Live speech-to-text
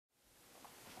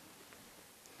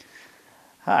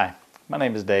Hi, my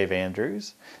name is Dave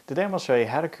Andrews. Today I'm going to show you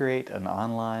how to create an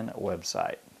online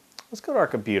website. Let's go to our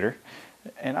computer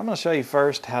and I'm going to show you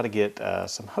first how to get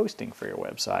some hosting for your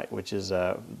website, which is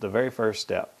the very first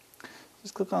step.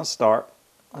 Just click on Start.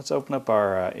 Let's open up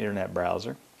our internet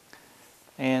browser.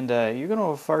 And you're going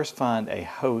to first find a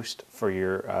host for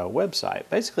your website.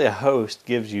 Basically, a host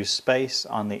gives you space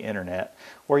on the internet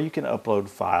where you can upload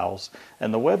files,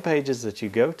 and the web pages that you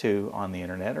go to on the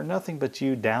internet are nothing but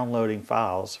you downloading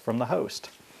files from the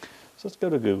host. So let's go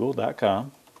to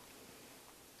google.com,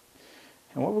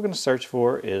 and what we're going to search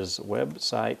for is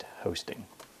website hosting.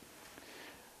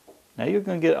 Now you're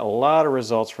going to get a lot of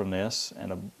results from this,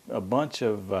 and a bunch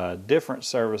of different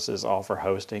services offer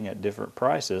hosting at different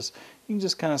prices. You can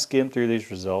just kind of skim through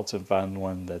these results and find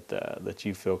one that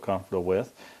you feel comfortable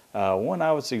with. One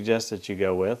I would suggest that you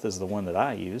go with is the one that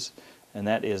I use, and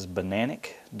that is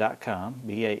bananic.com,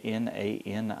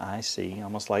 B-A-N-A-N-I-C,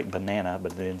 almost like banana,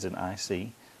 but it ends in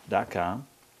IC.com.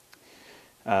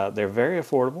 They're very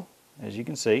affordable, as you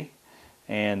can see,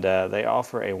 and they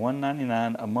offer a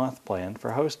 $1.99 a month plan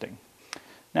for hosting.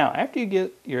 Now, after you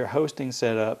get your hosting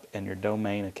set up and your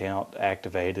domain account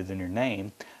activated and your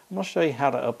name, I'm going to show you how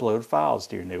to upload files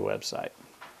to your new website.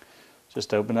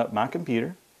 Just open up my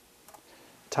computer,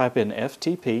 type in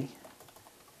FTP,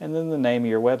 and then the name of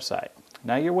your website.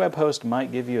 Now, your web host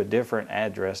might give you a different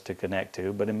address to connect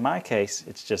to, but in my case,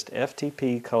 it's just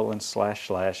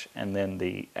FTP:// and then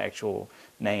the actual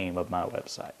name of my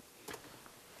website.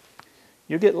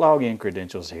 You'll get login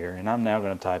credentials here, and I'm now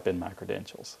going to type in my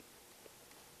credentials.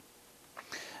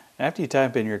 After you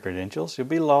type in your credentials, you'll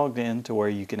be logged in to where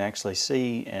you can actually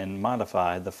see and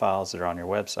modify the files that are on your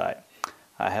website.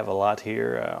 I have a lot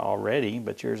here already,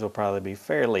 but yours will probably be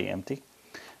fairly empty.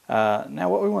 Now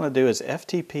what we want to do is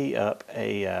FTP up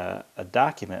a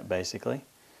document basically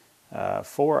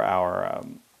for our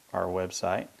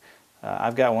website.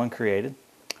 I've got one created.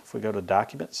 If we go to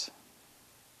Documents,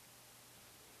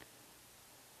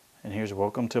 and here's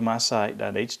welcome to my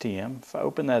site.htm. If I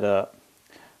open that up,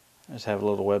 I just have a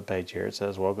little web page here. It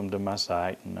says welcome to my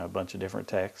site and a bunch of different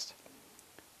text.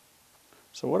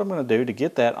 So what I'm going to do to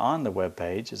get that on the web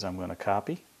page is I'm going to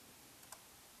copy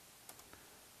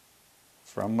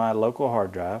from my local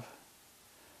hard drive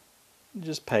and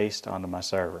just paste onto my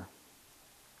server.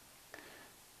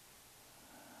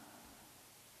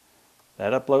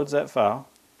 That uploads that file.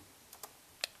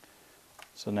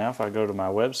 So now if I go to my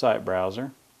website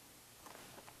browser,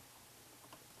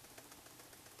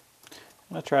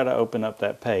 I'm going to try to open up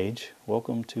that page,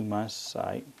 welcome to my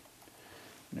site.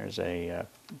 There's a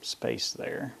space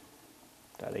there,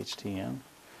 .htm.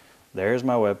 There's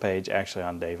my web page, actually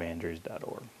on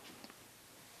daveandrews.org.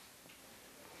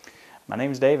 My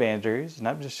name is Dave Andrews, and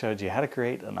I've just showed you how to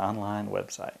create an online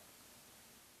website.